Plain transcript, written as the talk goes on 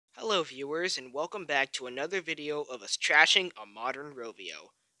Hello viewers, and welcome back to another video of us trashing a modern Rovio.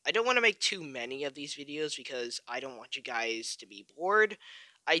 I don't want to make too many of these videos because I don't want you guys to be bored.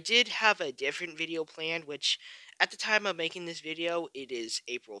 I did have a different video planned, which at the time of making this video, it is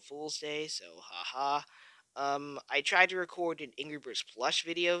April Fool's Day, so haha. I tried to record an Angry Birds plush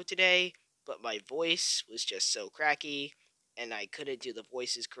video today, but my voice was just so cracky, and I couldn't do the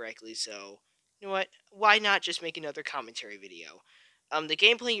voices correctly, so you know what? Why not just make another commentary video? The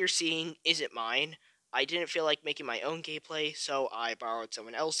gameplay you're seeing isn't mine. I didn't feel like making my own gameplay, so I borrowed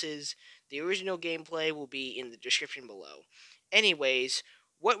someone else's. The original gameplay will be in the description below. Anyways,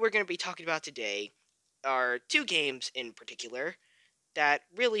 what we're going to be talking about today are two games in particular that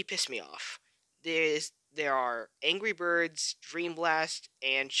really piss me off. There are Angry Birds, Dreamblast,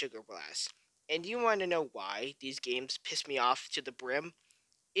 and Sugar Blast. And you want to know why these games piss me off to the brim?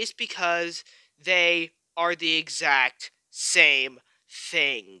 It's because they are the exact same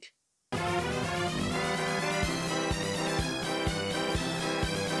thing.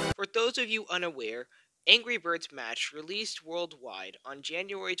 For those of you unaware, Angry Birds Match released worldwide on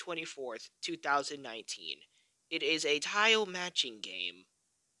January 24th, 2019. It is a tile matching game.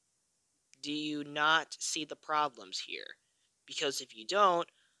 Do you not see the problems here? Because if you don't,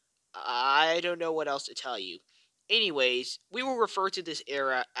 I don't know what else to tell you. Anyways, we will refer to this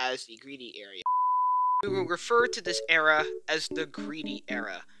era as the greedy area. We will refer to this era as the greedy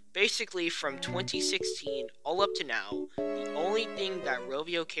era. Basically, from 2016 all up to now, the only thing that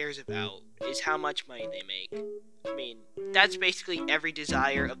Rovio cares about is how much money they make. I mean, that's basically every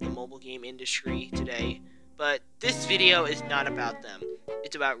desire of the mobile game industry today, but this video is not about them.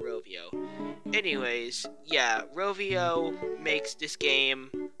 It's about Rovio. Anyways, yeah, Rovio makes this game.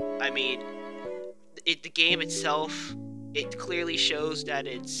 I mean, the game itself, it clearly shows that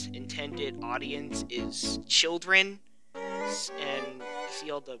its intended audience is children, and you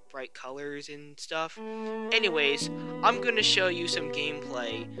see all the bright colors and stuff. Anyways, I'm gonna show you some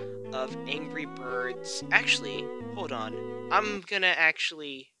gameplay of Angry Birds. Actually, hold on. I'm gonna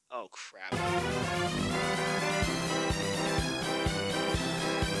actually... Oh, crap.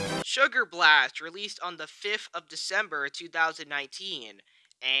 Sugar Blast, released on the 5th of December 2019.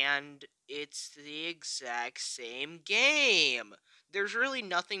 And it's the exact same game. There's really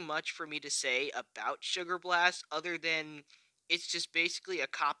nothing much for me to say about Sugar Blast other than it's just basically a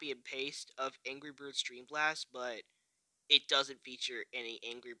copy and paste of Angry Birds Dream Blast, but it doesn't feature any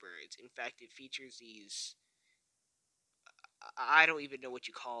Angry Birds. In fact, it features these... I don't even know what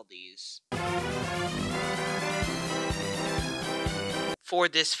you call these. For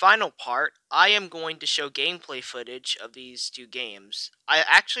this final part, I am going to show gameplay footage of these two games. I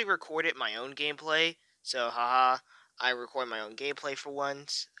actually recorded my own gameplay, so haha, I record my own gameplay for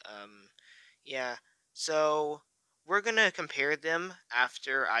once. Yeah, so we're gonna compare them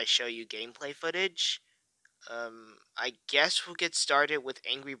after I show you gameplay footage. I guess we'll get started with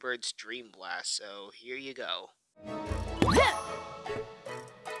Angry Birds Dream Blast, so here you go. Yeah!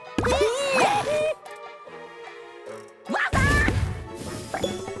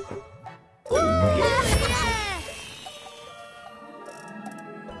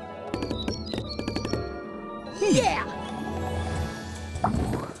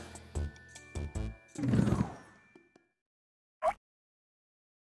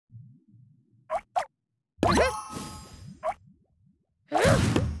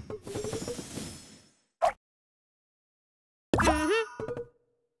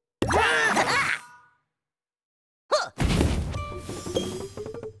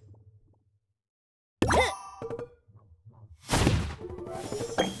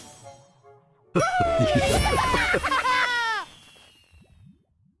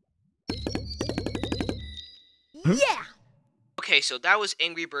 Yeah! Okay, so that was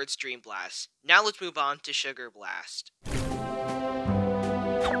Angry Birds Dream Blast. Now let's move on to Sugar Blast.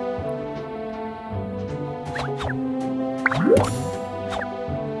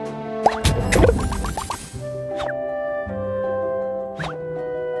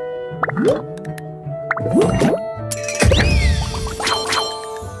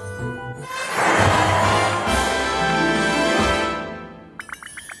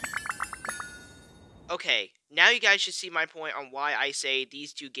 Okay, now you guys should see my point on why I say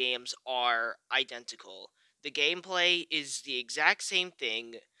these two games are identical. The gameplay is the exact same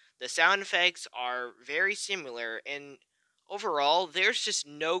thing, the sound effects are very similar, and overall, there's just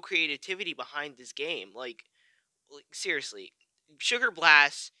no creativity behind this game. Like seriously, Sugar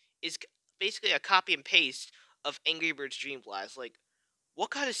Blast is basically a copy and paste of Angry Birds Dream Blast. Like, what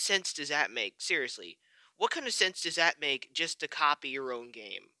kind of sense does that make? Seriously, what kind of sense does that make just to copy your own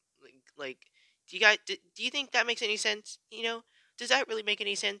game? Like do you think that makes any sense? You know, Does that really make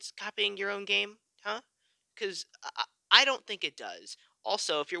any sense? Copying your own game, huh? Because I don't think it does.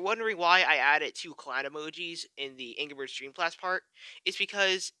 Also, if you're wondering why I added two clown emojis in the Angry Birds Dreamblast part, it's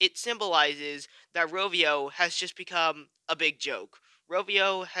because it symbolizes that Rovio has just become a big joke.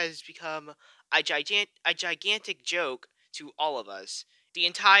 Rovio has become a gigantic joke to all of us. The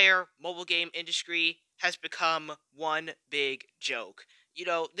entire mobile game industry has become one big joke.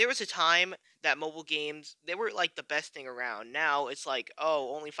 There was a time that mobile games, they were like the best thing around. Now it's like,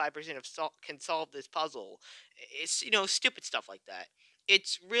 oh, only 5% can solve this puzzle. It's stupid stuff like that.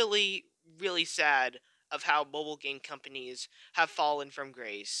 It's really really sad of how mobile game companies have fallen from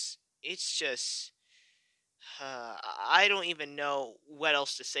grace. It's just I don't even know what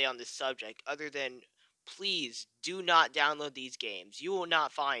else to say on this subject other than please do not download these games. You will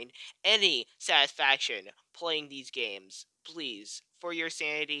not find any satisfaction playing these games. Please, for your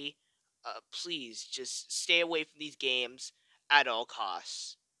sanity, please just stay away from these games at all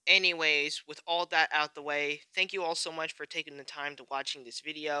costs. Anyways, with all that out the way, thank you all so much for taking the time to watching this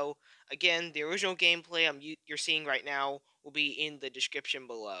video. Again, the original gameplay you're seeing right now will be in the description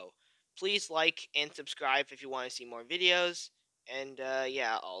below. Please like and subscribe if you want to see more videos. And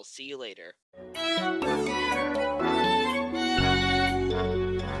yeah, I'll see you later.